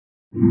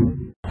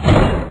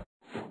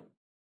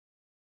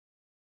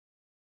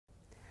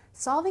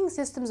Solving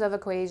systems of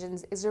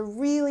equations is a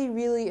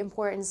really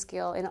important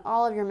skill in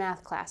all of your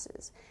math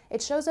classes.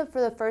 It shows up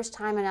for the first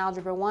time in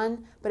Algebra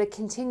 1, but it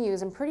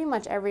continues in pretty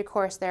much every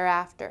course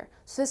thereafter.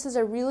 So this is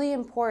a really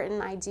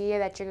important idea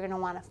that you're going to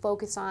want to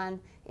focus on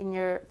in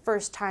your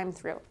first time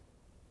through.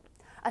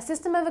 A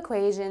system of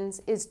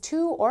equations is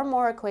two or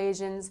more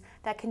equations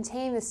that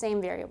contain the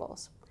same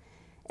variables.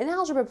 In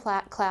algebra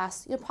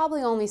class, you'll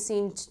probably only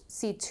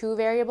see two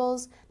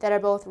variables that are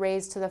both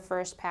raised to the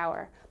first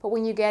power. But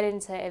when you get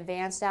into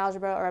advanced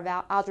algebra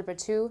or algebra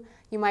 2,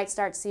 you might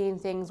start seeing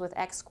things with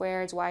x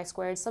squareds, y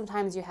squareds.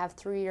 Sometimes you have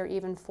 3 or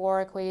even 4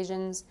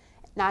 equations,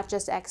 not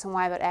just x and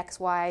y, but x,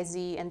 y,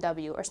 z, and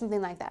w, or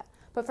something like that.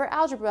 But for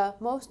algebra,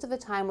 most of the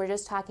time we're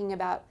just talking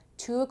about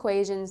two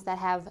equations that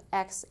have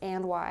x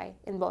and y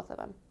in both of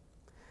them.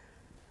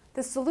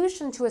 The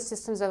solution to a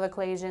system of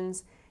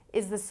equations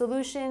is the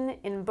solution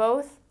in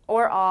both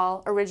or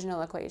all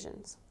original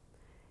equations.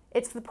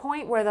 It's the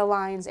point where the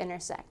lines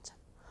intersect.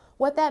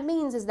 What that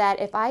means is that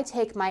if I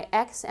take my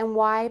x and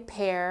y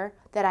pair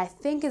that I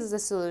think is the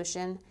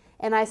solution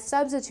and I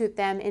substitute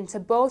them into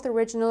both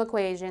original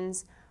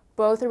equations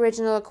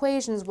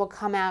will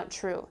come out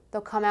true.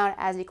 They'll come out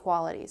as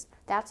equalities.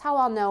 That's how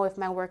I'll know if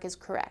my work is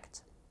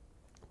correct.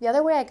 The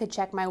other way I could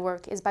check my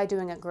work is by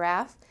doing a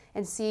graph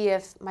and see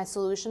if my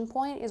solution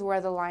point is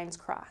where the lines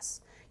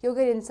cross. You'll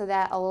get into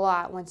that a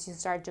lot once you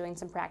start doing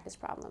some practice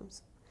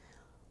problems.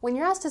 When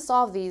you're asked to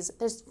solve these,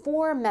 there's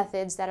 4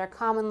 methods that are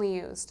commonly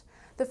used.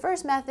 The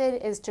first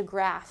method is to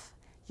graph.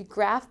 You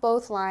graph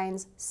both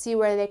lines, see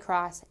where they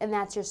cross, and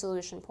that's your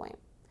solution point.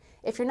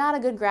 If you're not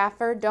a good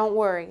grapher, don't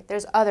worry,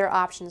 there's other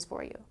options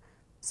for you.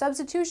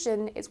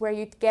 Substitution is where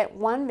you get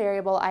one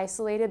variable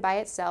isolated by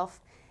itself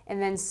and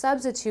then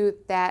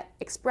substitute that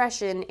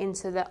expression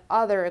into the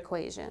other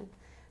equation.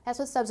 That's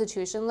what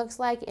substitution looks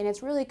like, and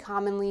it's really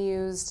commonly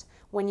used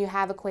when you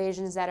have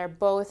equations that are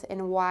both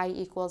in y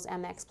equals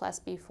mx plus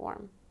b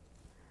form.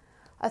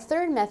 A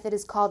third method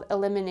is called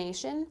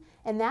elimination,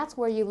 and that's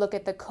where you look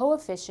at the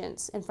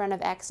coefficients in front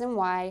of x and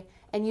y,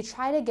 and you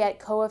try to get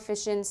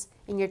coefficients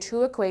in your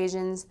two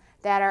equations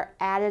that are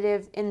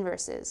additive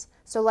inverses.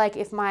 So like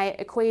if my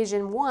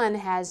equation 1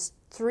 has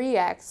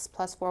 3x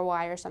plus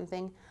 4y or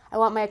something, I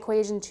want my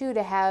equation 2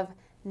 to have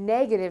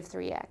negative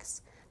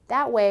 3x.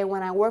 That way,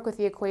 when I work with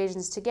the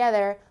equations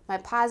together, my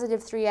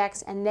positive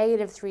 3x and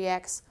negative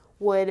 3x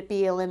would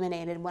be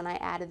eliminated when I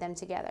added them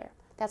together.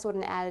 That's what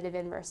an additive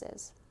inverse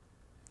is.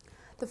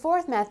 The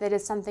fourth method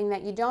is something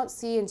that you don't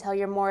see until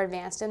you're more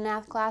advanced in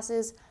math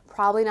classes,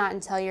 probably not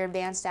until your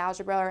advanced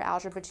algebra or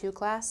algebra 2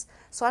 class.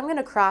 So I'm going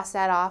to cross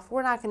that off.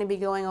 We're not going to be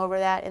going over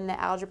that in the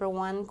algebra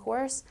 1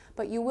 course,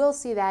 but you will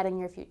see that in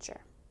your future.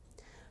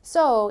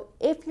 So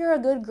if you're a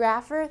good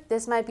grapher,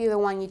 this might be the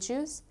one you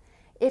choose.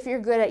 If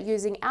you're good at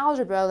using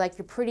algebra, like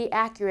you're pretty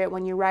accurate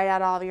when you write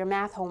out all of your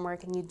math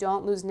homework and you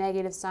don't lose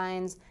negative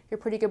signs, you're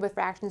pretty good with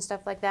fractions,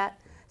 stuff like that,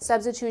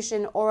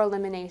 substitution or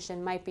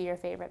elimination might be your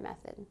favorite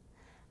method.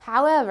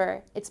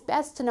 However, it's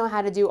best to know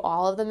how to do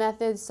all of the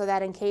methods so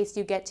that in case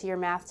you get to your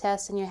math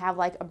test and you have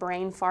like a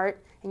brain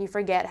fart and you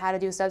forget how to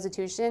do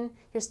substitution,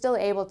 you're still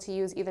able to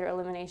use either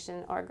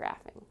elimination or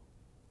graphing.